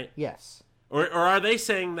 right? Yes. Or are they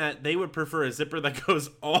saying that they would prefer a zipper that goes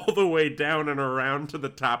all the way down and around to the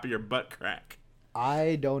top of your butt crack?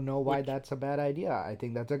 I don't know why that's a bad idea. I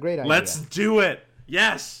think that's a great idea. Let's do it.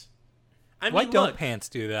 Yes. I mean, Why don't look, pants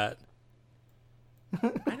do that?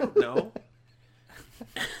 I don't know.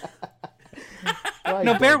 Why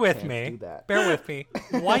No, don't bear with pants me. do that? Bear with me.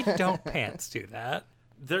 Why don't pants do that?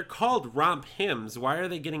 They're called romp hymns. Why are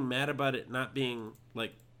they getting mad about it not being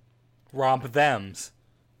like? Romp thems.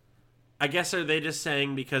 I guess are they just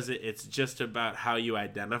saying because it's just about how you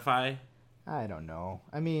identify? I don't know.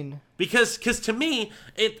 I mean, Because to me,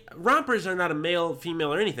 rompers are not a male,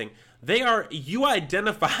 female, or anything. They are, you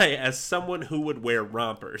identify as someone who would wear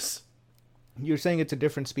rompers. you're saying it's a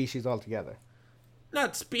different species altogether.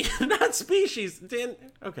 Not species. Dan,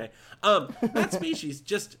 okay. Not species.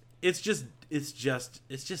 It's just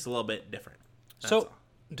a little bit different. That's So, all.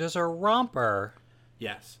 does a romper?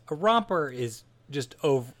 Yes. A romper is just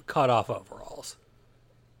cut off overalls.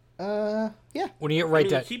 Yeah. When you get right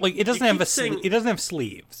you down, keep- like it doesn't you have keep saying- it doesn't have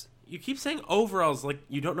sleeves. You keep saying overalls like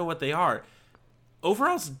you don't know what they are.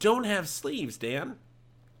 Overalls don't have sleeves, Dan.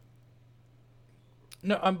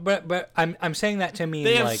 No, but I'm saying that to mean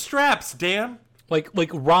They have like straps, Dan. like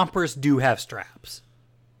rompers do have straps.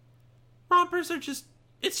 Rompers are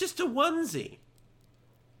it's just a onesie.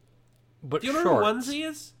 But Do you know shorts. what a onesie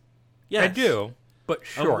is? Yes. I do, but A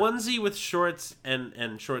short. onesie with shorts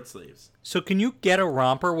and short sleeves. So can you get a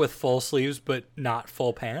romper with full sleeves but not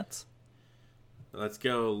full pants? Let's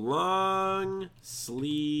go long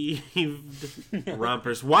sleeved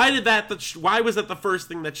rompers. Why was that the first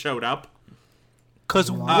thing that showed up?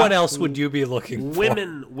 Because what else would you be looking for?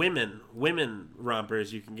 Women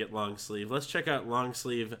rompers. You can get long sleeve. Let's check out long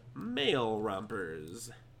sleeve male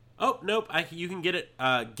rompers. Oh nope, you can get it.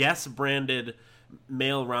 Guess branded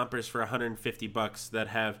male rompers for $150 that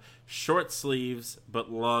have short sleeves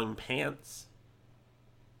but long pants.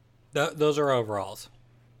 Those are overalls.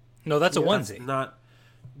 No, that's a That's onesie. not.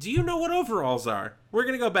 Do you know what overalls are? We're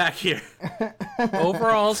gonna go back here.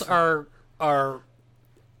 Overalls are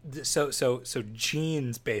so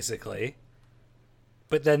jeans basically.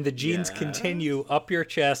 But then the jeans Yes. continue up your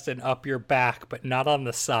chest and up your back, but not on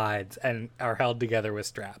the sides, and are held together with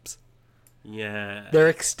straps. Yeah. They're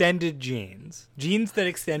extended jeans. Jeans that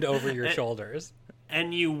extend over your shoulders.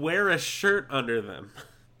 And you wear a shirt under them.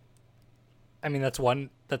 I mean, that's one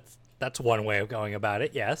way of going about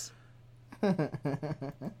it, yes.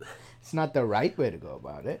 It's not the right way to go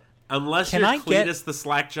about it. Unless Can you're I get- Cletus the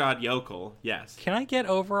slack-jawed yokel. Yes. Can I get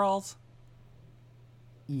overalls?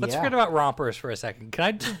 Let's Yeah. forget about rompers for a second. Can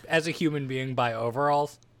I just, as a human being, buy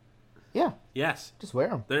overalls? Yeah. Yes. Just wear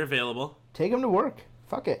them. They're available. Take them to work.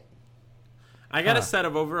 Fuck it. I got a set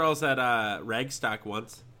of overalls at Ragstock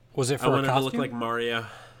once. Was it I for a wanted to costume? look like Mario.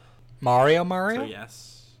 Mario? So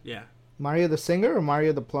yes. Yeah. Mario the singer or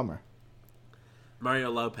Mario the plumber?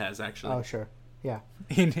 Mario Lopez, actually. Oh, sure. Yeah.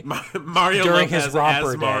 Mario During Lopez his romper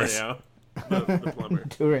as days. Mario. the plumber.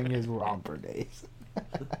 During his romper days.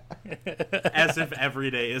 As if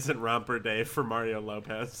every day isn't romper day for Mario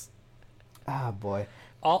Lopez. Ah, boy.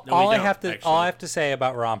 all No, we I don't, have to actually. all I have to say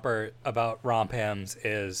about romp hymns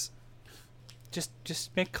is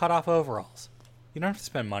just make cut off overalls. You don't have to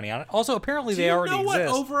spend money on it. Also, apparently Do they you already know what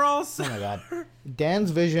exist. overalls? Oh my god.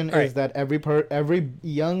 Dan's vision All right. is that every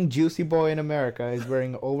young juicy boy in America is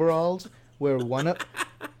wearing overalls where one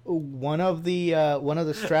of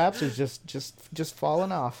the straps is just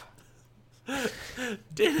falling off.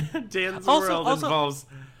 Dan's Also- world also, involves just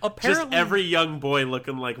apparently- every young boy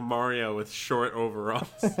looking like Mario with short overalls.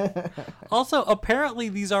 Also, apparently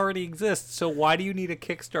these already exist. So why do you need a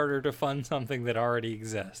Kickstarter to fund something that already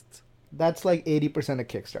exists? That's like 80% of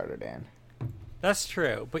Kickstarter, Dan. That's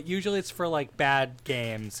true, but usually it's for like bad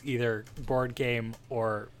games, either board game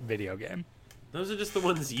or video game. Those are just the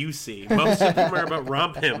ones you see. Most of them are about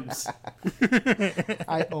romp hymns.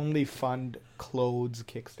 I only fund clothes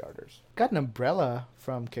Kickstarters. Got an umbrella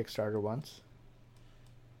from Kickstarter once.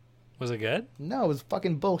 Was it good? No, it was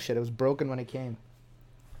fucking bullshit. It was broken when it came.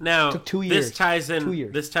 Now, Took 2 this years. ties in. 2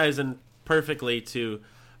 years. This ties in perfectly to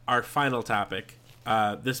our final topic.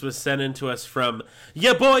 This was sent in to us from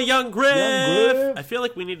ya boy Young Griff. Young Griff. I feel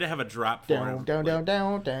like we need to have a drop for him. Down, Young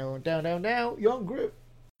Grip.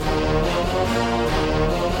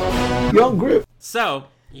 Young Grip. So,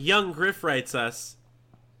 Young Griff writes us,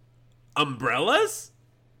 umbrellas?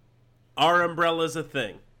 Are umbrellas a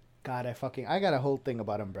thing? God, I got a whole thing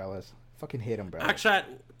about umbrellas. Fucking hate umbrellas. Akshat,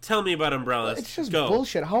 tell me about umbrellas. It's just Go.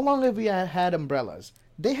 bullshit. How long have we had umbrellas?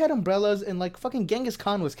 They had umbrellas and like fucking Genghis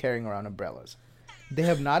Khan was carrying around umbrellas. They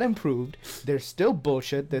have not improved. They're still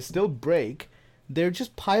bullshit. They still break. They're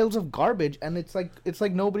just piles of garbage, and it's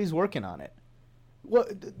like nobody's working on it. Well,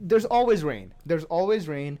 there's always rain.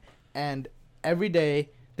 And every day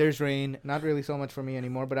There's rain. Not really so much for me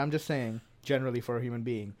anymore, but I'm just saying, generally for a human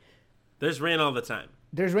being. There's rain all the time.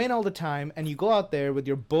 There's rain all the time, and you go out there with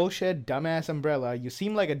your bullshit, dumbass umbrella. You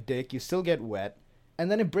seem like a dick. You still get wet. And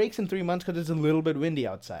then it breaks in 3 months because it's a little bit windy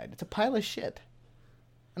outside. It's a pile of shit.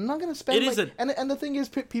 I'm not going to spend... It is And the thing is,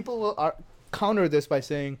 people will counter this by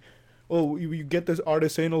saying, oh, you get this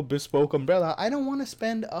artisanal bespoke umbrella. I don't want to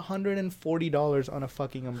spend $140 on a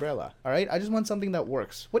fucking umbrella. All right? I just want something that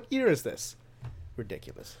works. What year is this?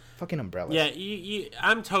 Ridiculous. Fucking umbrellas. Yeah,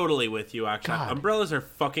 I'm totally with you, Akshat. God. Umbrellas are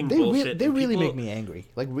fucking bullshit. They and really people- make me angry.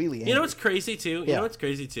 Like, really angry. You know what's crazy, too? Yeah.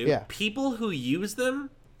 Yeah. People who use them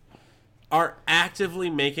are actively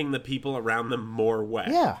making the people around them more wet.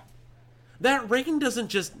 Yeah. That rain doesn't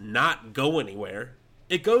just not go anywhere.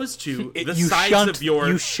 It goes to the you sides shunt, of your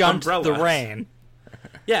you shunt umbrella. the rain.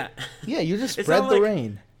 Yeah. Yeah, you just It's spread not the like-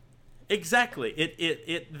 rain. Exactly.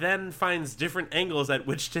 It then finds different angles at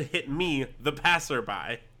which to hit me, the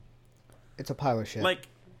passerby. It's a pile of shit. Like,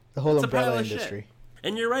 the whole it's a pile umbrella of shit. industry.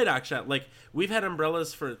 And you're right, Akshat. Like, we've had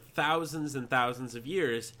umbrellas for thousands and thousands of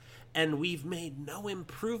years, and we've made no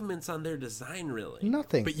improvements on their design, really.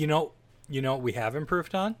 Nothing. But you know what we have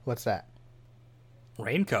improved on? What's that?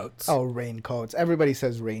 Raincoats. Oh, raincoats. Everybody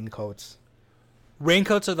says raincoats.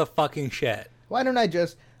 Raincoats are the fucking shit. Why don't I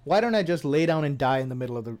just lay down and die in the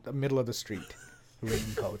middle of the street?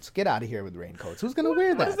 Raincoats. Get out of here with raincoats. Who's gonna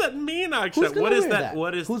wear that? What does that mean, Who's Akshat? gonna What is wear that?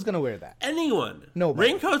 What is Who's gonna wear that? anyone?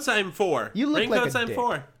 Nobody. Raincoats, I'm for. You look like a Raincoats, I'm dick.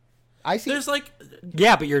 for. I see. There's like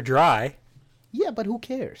Yeah, but you're dry. Yeah, but who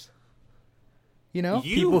cares? You know?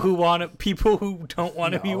 you. People who don't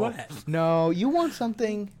want to be No. wet. No, you want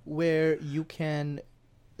something where you can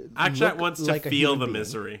Akshat look wants like to a feel human the being.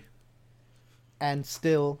 misery. and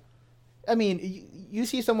still. I mean, you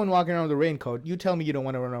see someone walking around with a raincoat, you tell me you don't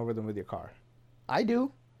want to run over them with your car. I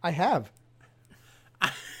do. I have.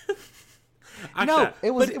 Akshat,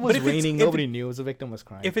 It was but it was if it's- raining. if Nobody it- knew it was a victimless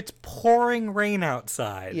crime. If it's pouring rain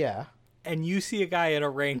outside, yeah. and you see a guy in a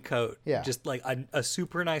raincoat, Yeah. just like a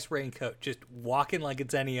super nice raincoat, just walking like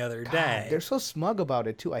it's any other God, day. they're so smug about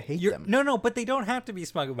it too. I hate You're, them. no, but they don't have to be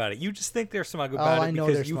smug about it. You just think they're smug about it I know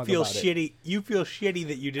they're because you smug feel about it. shitty. You feel shitty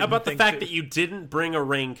that you didn't. how about the think fact that you didn't bring a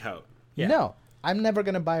raincoat? Yeah. No, I'm never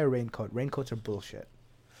gonna buy a raincoat. Raincoats are bullshit.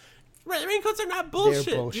 Raincoats are not bullshit.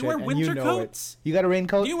 They're bullshit. You wear and winter you know coats. It. You got a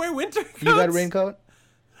raincoat? Do you wear winter coats? You got a raincoat?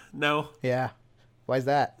 No, Yeah. Why's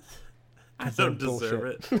that? I don't they're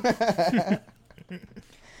deserve bullshit. it.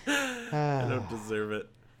 I don't deserve it.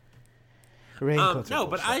 Raincoats are No,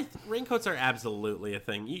 but bullshit. raincoats are absolutely a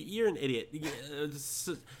thing. You're an idiot.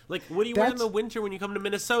 Like, what do you wear in That's- the winter when you come to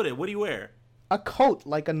Minnesota? What do you wear? A coat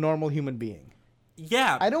like a normal human being.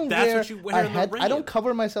 Yeah, I don't that's wear, what you wear a in the head. rain. I don't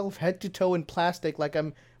cover myself head to toe in plastic like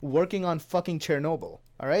I'm working on fucking Chernobyl.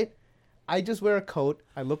 All right. I just wear a coat.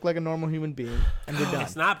 I look like a normal human being, and we're done.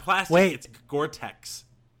 It's not plastic. Wait. It's Gore-Tex.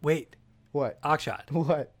 Wait, What? Akshat,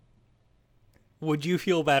 What? would you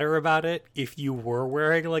feel better about it if you were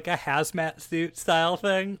wearing like a hazmat suit style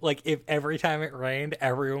thing? Like if every time it rained,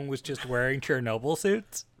 everyone was just wearing Chernobyl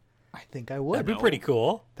suits? I think I would. That'd be pretty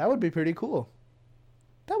cool. That would be pretty cool.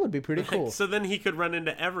 That would be pretty cool. So then he could run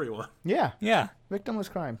into everyone. Yeah. Yeah. Victimless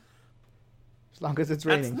crime. As long as it's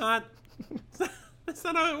That's raining. not. That's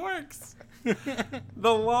not how it works.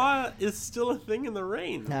 The law is still a thing in the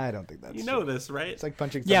rain. Nah, I don't think that's You know true. this, right? It's like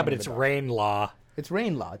punching. Yeah, someone but in it's the dog. rain law. It's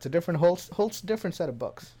rain law. It's a different whole different set of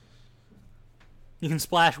books. You can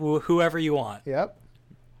splash whoever you want. Yep.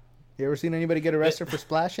 You ever seen anybody get arrested for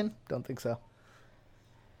splashing? Don't think so.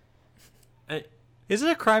 Is it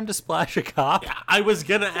a crime to splash a cop? I was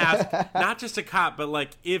gonna ask, not just a cop, but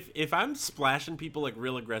like if I'm splashing people like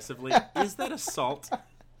real aggressively, is that assault?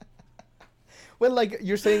 Well, like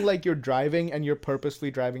you're saying, like you're driving and you're purposely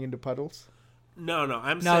driving into puddles. No,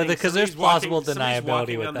 I'm No, saying because there's somebody's plausible somebody's deniability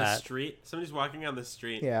walking with on that. The street. Somebody's walking on the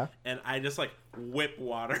street. Yeah. And I just like whip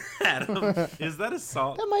water at them. Is that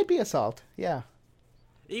assault? That might be assault. Yeah.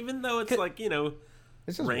 Even though it's like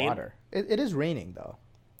It's just Rain? water. It is raining though.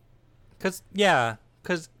 Because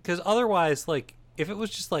otherwise, like, if it was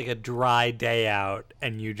just like a dry day out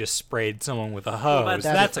and you just sprayed someone with a hose,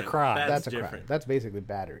 that's a different. crime. That's That's a crime. different. That's basically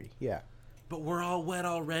battery. Yeah. But we're all wet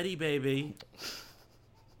already, baby.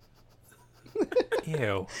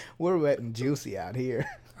 Ew. We're wet and juicy out here.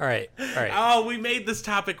 All right. Oh, we made this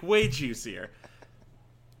topic way juicier.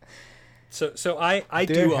 So I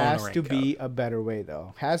There do own a has raincoat. to be a better way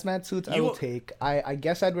though. Hazmat suits I You- will take. I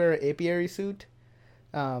guess I'd wear an apiary suit.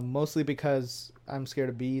 Mostly because I'm scared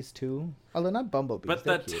of bees too. Although not bumblebees. But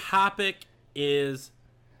they're the cute. topic is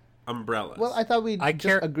umbrellas. Well, I thought we I just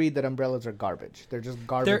care- agreed that umbrellas are garbage. They're just They're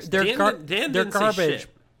garbage. they're Dan gar- didn't- Dan they're didn't say garbage. shit.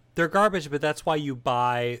 They're garbage, but that's why you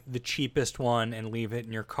buy the cheapest one and leave it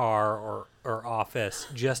in your car or office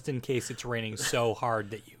just in case it's raining so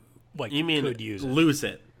hard that you could use it. Lose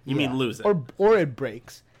it. You mean lose it. Or it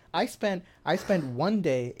breaks. I spent 1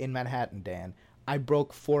 day in Manhattan, Dan. I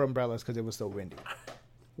broke 4 umbrellas because it was so windy.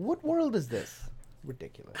 What world is this?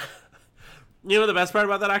 Ridiculous. You know the best part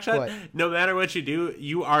about that, actually? What? No matter what you do,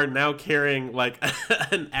 you are now carrying like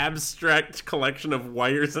an abstract collection of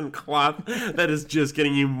wires and cloth that is just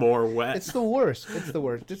getting you more wet. It's the worst. It's the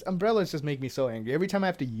worst. Just umbrellas just make me so angry. Every time I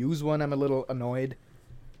have to use one, I'm a little annoyed.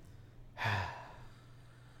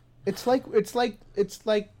 It's like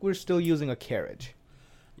we're still using a carriage.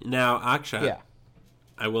 Now, Akshat, Yeah.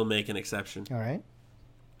 I will make an exception. All right.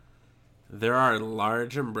 There are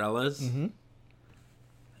large umbrellas Mm-hmm.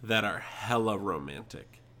 that are hella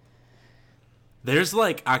romantic. There's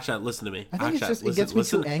like, Akshat, listen to me. I think Akshat, it's just it gets me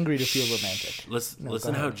too angry to feel romantic. Listen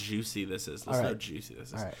go how ahead. juicy this is. All Listen how right. juicy this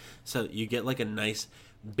is. All right. So you get like a nice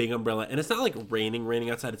big umbrella, and it's not like raining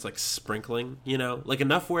outside. It's like sprinkling, you know, like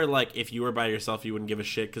enough where like if you were by yourself, you wouldn't give a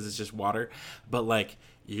shit because it's just water. But like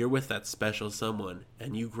you're with that special someone,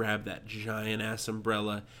 and you grab that giant ass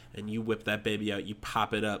umbrella, and you whip that baby out, you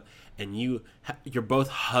pop it up, and you're both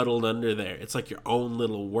huddled under there. It's like your own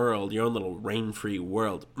little world, your own little rain-free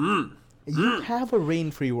world. You have a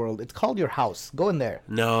rain-free world. It's called your house. Go in there.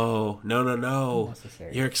 No.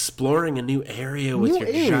 Unnecessary. You're exploring a new area with New your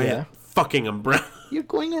area? giant fucking umbrella. You're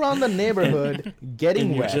going around the neighborhood getting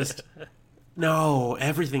And you're wet. just no,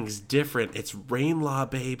 everything's different. It's rain law,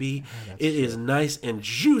 baby. It is nice and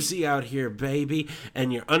juicy out here, baby.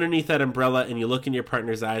 And you're underneath that umbrella, and you look in your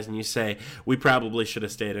partner's eyes, and you say, "We probably should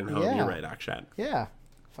have stayed at home." Yeah. You're right, Akshat. Yeah.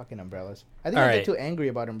 Fucking umbrellas. I think All I right. get too angry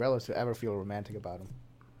about umbrellas to ever feel romantic about them.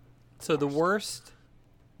 So the worst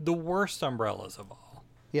umbrellas of all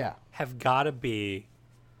Yeah. have got to be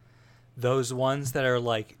those ones that are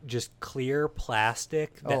like just clear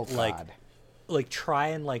plastic that Oh, God. like try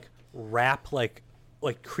and like wrap like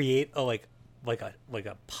create a like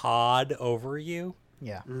a pod over you.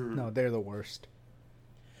 Yeah. No, they're the worst.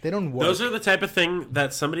 They don't work. Those are the type of thing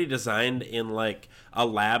that somebody designed in like a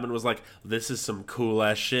lab and was like, "This is some cool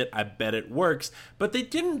ass shit. I bet it works." But they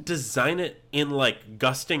didn't design it in like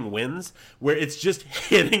gusting winds where it's just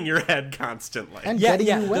hitting your head constantly. and Yeah, getting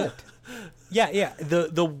yeah, you wet. Yeah.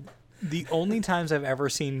 The only times I've ever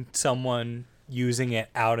seen someone using it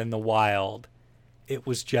out in the wild, it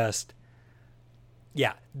was just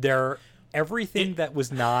everything that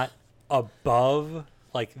was not above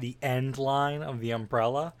like the end line of the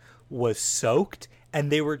umbrella was soaked,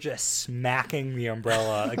 and they were just smacking the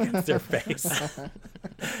umbrella against their face.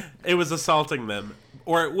 It was assaulting them,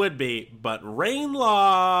 or it would be, but rain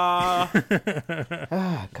law.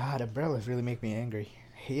 Ah, God, umbrellas really make me angry.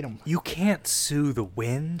 Hate them. You can't sue the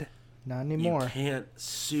wind. Not You anymore. can't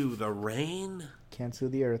sue the rain. Can't sue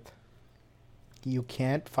the earth. You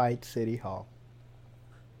can't fight City Hall.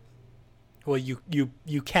 Well, you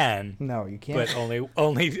can, No, you can't. but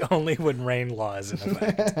only when rain law is in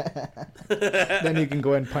effect. Then you can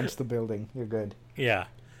go and punch the building. You're good. Yeah.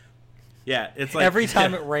 Yeah, it's like Every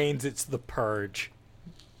time it rains, it's the purge.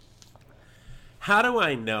 How do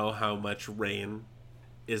I know how much rain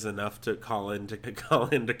is enough to call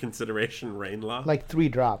into consideration rain law? Like 3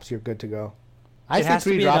 drops, you're good to go. I It say has to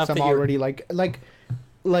 3 be drops. enough I'm that you're- already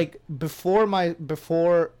like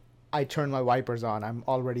before I turn my wipers on. I've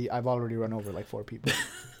already run over like 4 people.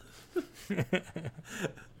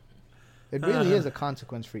 It really is a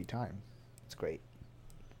consequence-free time. It's great.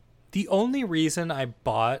 The only reason I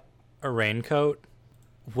bought a raincoat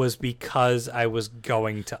was because I was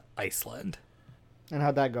going to Iceland. And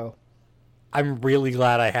how'd that go? I'm really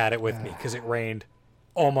glad I had it with me because it rained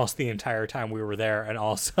almost the entire time we were there, and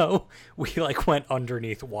also we like went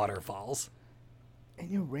underneath waterfalls. In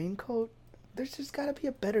your raincoat? There's just got to be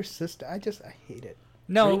a better system. I hate it.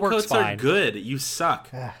 No, it works Raincoats fine. are good. You suck.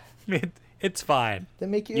 It's fine. They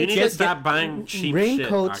make you. You need to stop buying cheap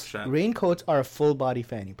raincoats. shit, Akshat. Raincoats are a full body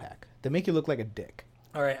fanny pack. They make you look like a dick.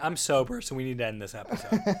 All right, I'm sober, so we need to end this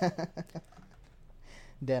episode.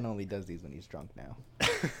 Dan only does these when he's drunk now.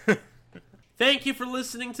 Thank you for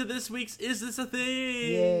listening to this week's Is This a Thing?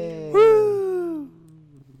 Yay!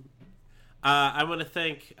 I want to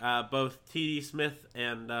thank both T.D. Smith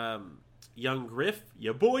and Young Griff.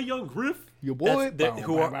 Your boy, Young Griff. Your boy. The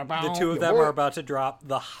two of them are about to drop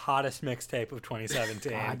the hottest mixtape of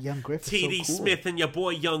 2017. God, Young Griff is T.D. so cool. Smith and your boy,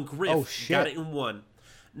 Young Griff. Oh, shit. Got it in one.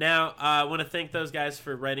 Now, I want to thank those guys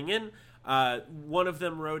for writing in. One of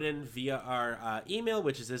them wrote in via our email,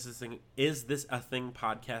 which is this a thing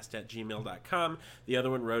podcast @gmail.com. The other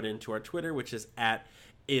one wrote into our Twitter, which is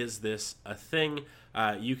Is This a Thing?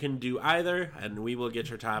 You can do either, and we will get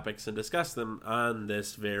your topics and discuss them on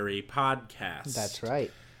this very podcast. That's right.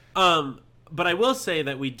 But I will say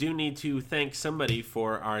that we do need to thank somebody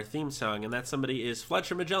for our theme song, and that somebody is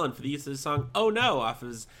Fletcher Magellan for the use of the song "Oh No" off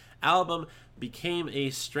his album Became a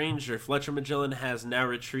Stranger. Fletcher Magellan has now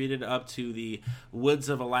retreated up to the woods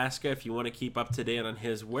of Alaska. If you want to keep up to date on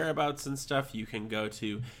his whereabouts and stuff, you can go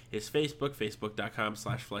to his Facebook,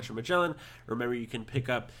 facebook.com/Fletcher Magellan. Remember, you can pick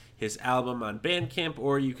up his album on Bandcamp,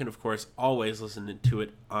 or you can, of course, always listen to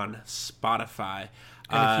it on Spotify.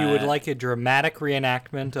 And if you would like a dramatic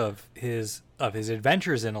reenactment of his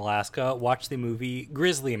adventures in Alaska, watch the movie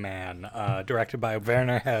Grizzly Man, directed by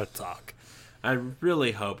Werner Herzog. I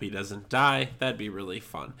really hope he doesn't die. That'd be really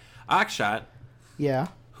fun. Akshat, Yeah.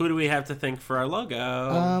 who do we have to thank for our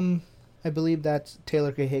logo? I believe that's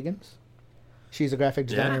Taylor K. Higgins. She's a graphic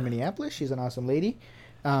designer in Minneapolis. She's an awesome lady.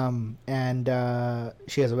 And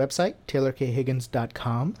she has a website,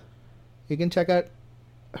 taylorkhiggins.com. You can check out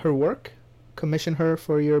her work. Commission her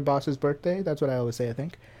for your boss's birthday. That's what I always say, I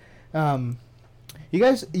think. You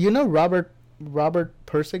guys, Robert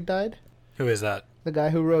Pirsig died? Who is that? The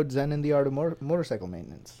guy who wrote Zen and the Art of Motorcycle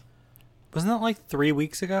Maintenance. Wasn't that like 3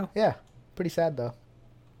 weeks ago? Yeah. Pretty sad, though.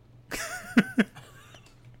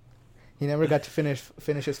 He never got to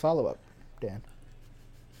finish his follow-up, Dan.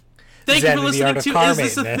 Thank Zen you for and the Art listening of to Car Is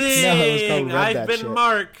This a Maintenance. Thing? No, it was called Read I've That been Shit.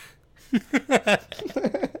 Mark.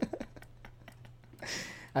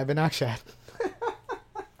 I've been Akshat.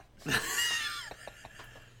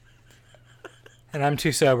 And I'm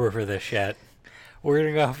too sober for this shit. We're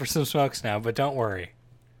going to go out for some smokes now, but don't worry.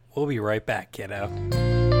 We'll be right back, kiddo.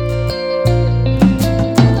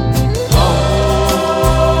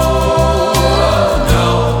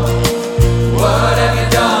 What have you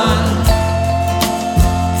done?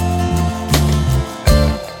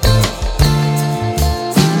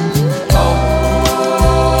 Oh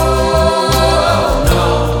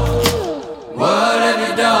no, what have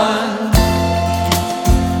you done?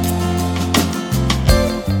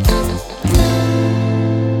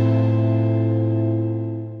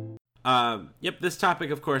 Yep, this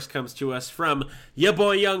topic, of course, comes to us from ya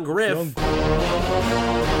boy Young Griff.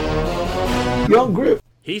 Young Griff.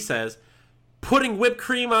 He says, putting whipped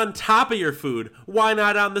cream on top of your food, why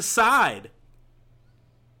not on the side?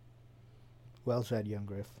 Well said, Young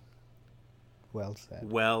Griff. Well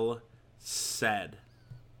said. Well said.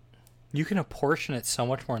 You can apportion it so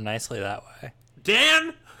much more nicely that way.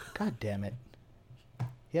 Dan God damn it.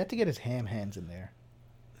 He had to get his ham hands in there.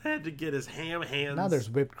 had to get his ham hands. Now there's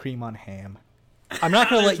whipped cream on ham. I'm not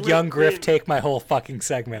going to There's let Young whipped Griff cream. take my whole fucking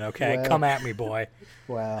segment, okay? Well. Come at me, boy.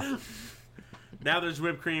 Wow. Now there's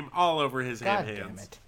whipped cream all over his ham God damn hands. it.